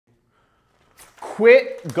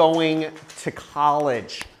Quit going to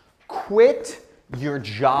college. Quit your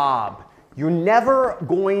job. You're never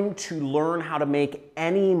going to learn how to make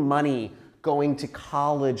any money going to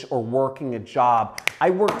college or working a job. I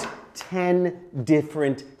worked 10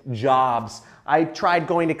 different jobs. I tried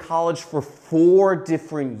going to college for 4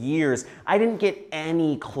 different years. I didn't get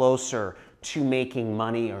any closer to making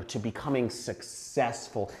money or to becoming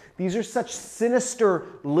successful. These are such sinister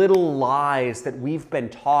little lies that we've been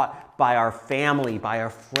taught by our family, by our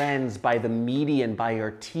friends, by the media, and by our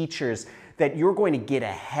teachers, that you're going to get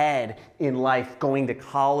ahead in life going to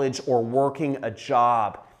college or working a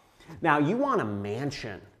job. Now, you want a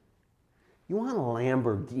mansion. You want a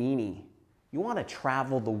Lamborghini. You want to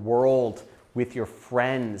travel the world with your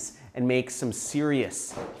friends and make some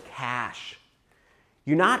serious cash.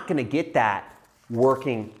 You're not going to get that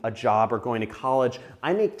working a job or going to college.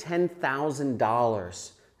 I make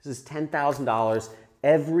 $10,000. This is $10,000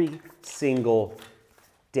 every single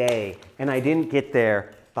day. And I didn't get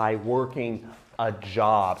there by working a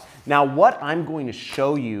job. Now, what I'm going to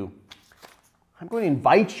show you, I'm going to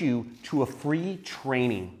invite you to a free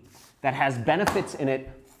training that has benefits in it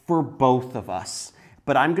for both of us.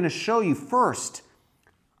 But I'm going to show you first,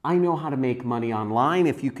 I know how to make money online,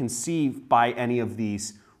 if you can see by any of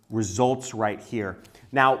these results right here.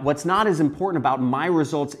 Now, what's not as important about my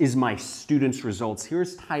results is my students' results.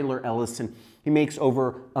 Here's Tyler Ellison. He makes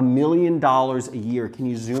over $1 million a year. Can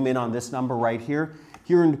you zoom in on this number right here?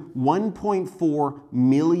 He earned $1.4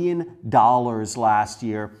 million last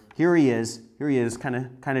year. Here he is, kind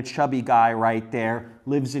of chubby guy right there,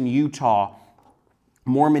 lives in Utah.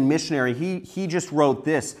 Mormon missionary, he just wrote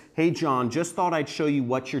this. Hey John, just thought I'd show you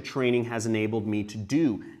what your training has enabled me to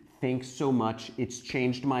do. Thanks so much. It's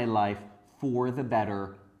changed my life for the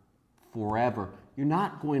better forever. You're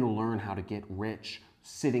not going to learn how to get rich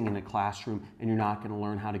sitting in a classroom, and you're not going to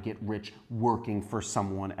learn how to get rich working for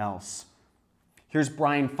someone else. Here's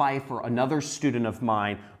Brian Pfeiffer, another student of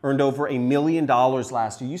mine, earned over $1 million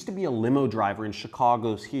last year. Used to be a limo driver in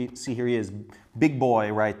Chicago. See, here he is, big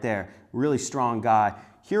boy right there, really strong guy.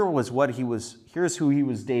 Here's who he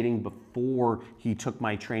was dating before he took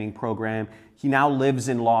my training program. He now lives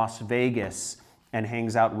in Las Vegas and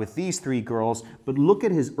hangs out with these 3 girls. But look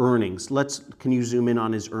at his earnings. Can you zoom in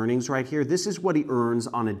on his earnings right here? This is what he earns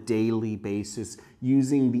on a daily basis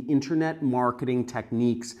using the internet marketing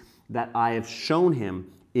techniques that I have shown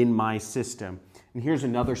him in my system. And here's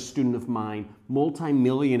another student of mine,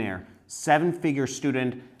 multi-millionaire, 7-figure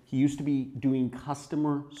student. He used to be doing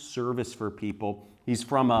customer service for people. He's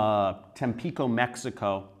from Tampico,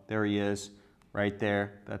 Mexico. There he is, right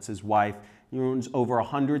there. That's his wife. He earns over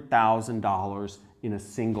 $100,000 in a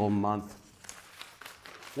single month.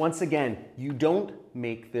 Once again, you don't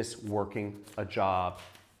make this working a job.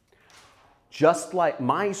 Just like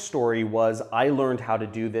my story was, I learned how to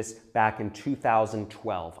do this back in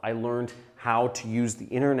 2012. I learned how to use the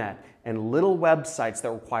internet and little websites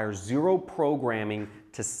that require 0 programming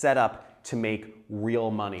to set up to make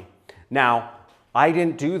real money. Now, I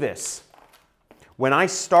didn't do this. When I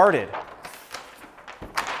started,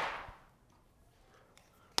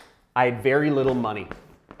 I had very little money.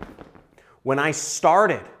 When I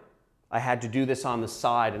started, I had to do this on the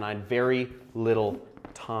side and I had very little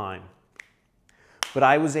time. But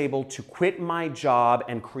I was able to quit my job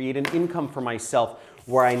and create an income for myself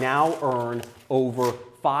where I now earn over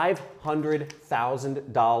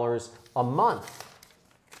 $500,000 a month.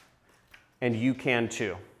 And you can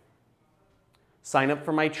too. Sign up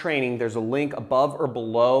for my training. There's a link above or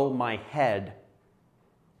below my head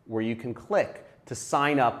where you can click to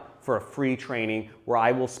sign up for a free training where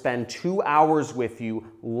I will spend 2 hours with you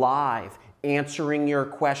live answering your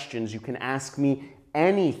questions. You can ask me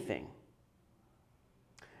anything.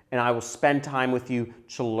 And I will spend time with you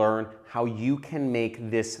to learn how you can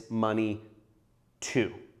make this money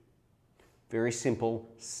too. Very simple,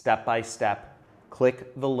 step by step.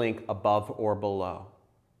 Click the link above or below.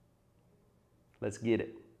 Let's get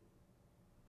it.